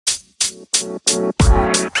The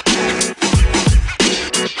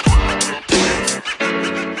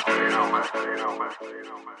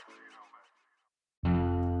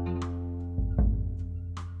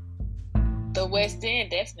West End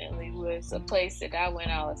definitely was a place that I went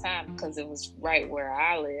all the time because it was right where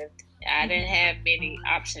I lived. I didn't have many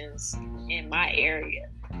options in my area,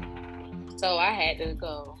 so I had to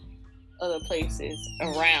go other places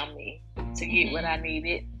around me to get what I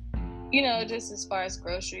needed. Just as far as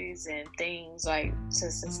groceries and things like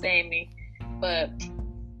to sustain me. But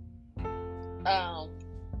um,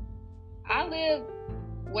 I live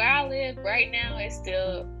where I live right now.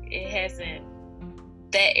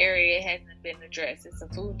 That area hasn't been addressed. It's a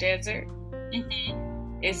food desert.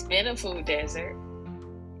 It's been a food desert,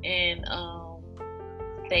 and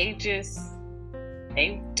they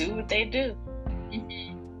do what they do.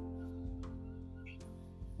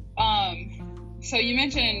 So you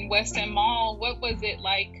mentioned West End Mall. What was it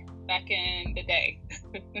like back in the day?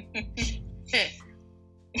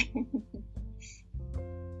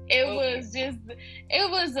 It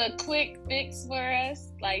was a quick fix for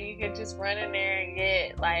us. Like, you could just run in there and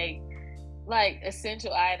get like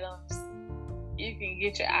essential items. You can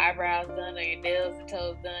get your eyebrows done or your nails and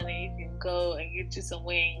toes done, and you can go and get you some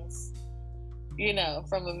wings,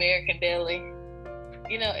 from American Deli.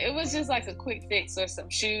 It was just like a quick fix, or some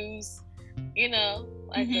shoes,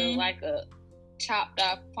 like a chopped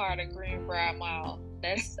off part of Greenbrier Mall.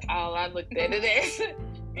 That's all I looked at it as.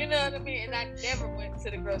 You know what I mean? And I never went to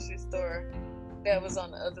the grocery store that was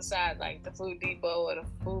on the other side, like the Food Depot or the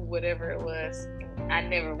food, whatever it was. I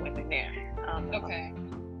never went in there. Okay.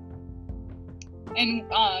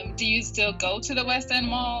 And do you still go to the West End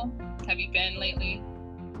Mall? Have you been lately?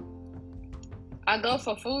 I go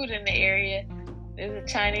for food in the area. There's a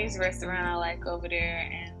Chinese restaurant I like over there,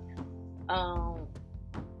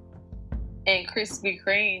 and Krispy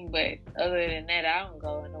Kreme. But other than that, I don't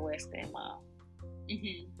go in the West End Mall.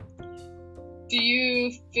 Do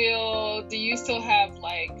you still have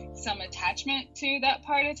like some attachment to that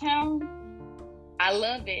part of town? I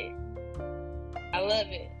love it.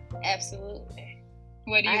 Absolutely.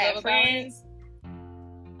 What do you love about it?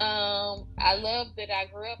 I love that I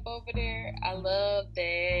grew up over there. I love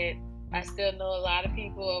that I still know a lot of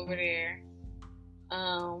people over there.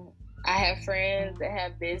 I have friends that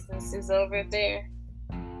have businesses over there.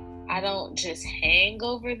 I don't just hang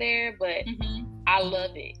over there, but I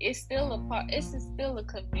love it. It's still a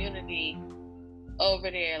community over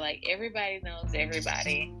there. Like, everybody knows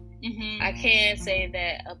everybody. I can't say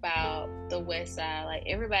that about the West Side. Like,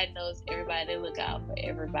 everybody knows everybody. They look out for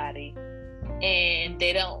everybody, and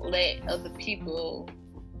they don't let other people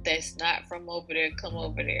that's not from over there come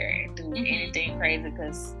over there and do anything crazy,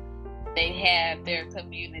 because they have their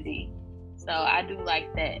community. So I do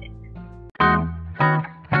like that.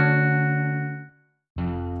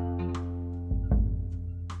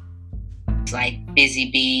 Like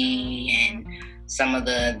Busy Bee and some of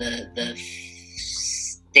the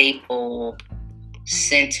staple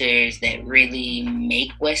centers that really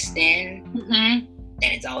make West End.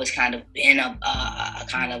 That it's always kind of been a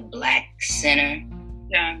kind of black center.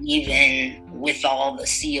 Yeah. Even with all the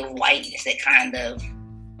sea of whiteness that kind of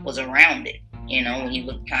was around it, when you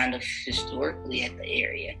look kind of historically at the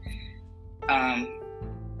area.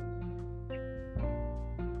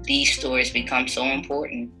 These stories become so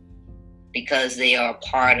important because they are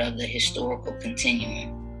part of the historical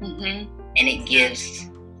continuum. And it gives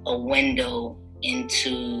a window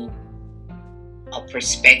into a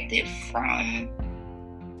perspective from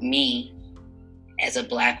me as a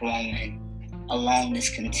Black woman along this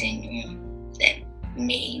continuum that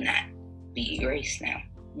may not be erased now.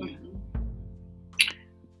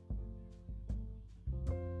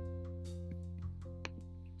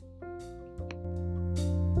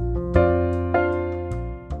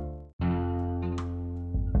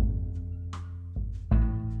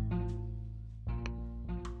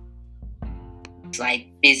 Like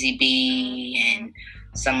Busy Bee and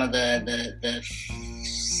some of the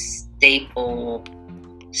staple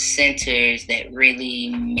centers that really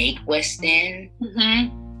make West End.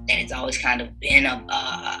 That it's always kind of been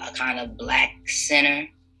a kind of black center.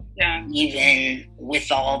 Yeah. Even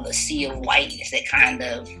with all the sea of whiteness that kind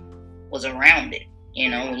of was around it,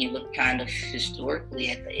 when you look kind of historically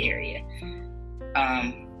at the area.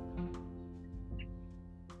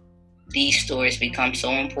 These stories become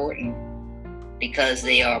so important because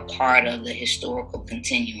they are part of the historical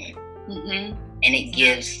continuum. And it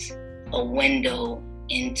gives a window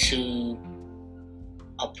into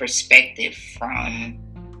a perspective from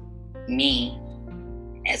me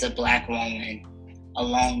as a Black woman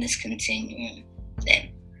along this continuum that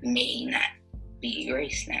may not be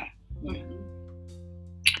erased now. Yeah.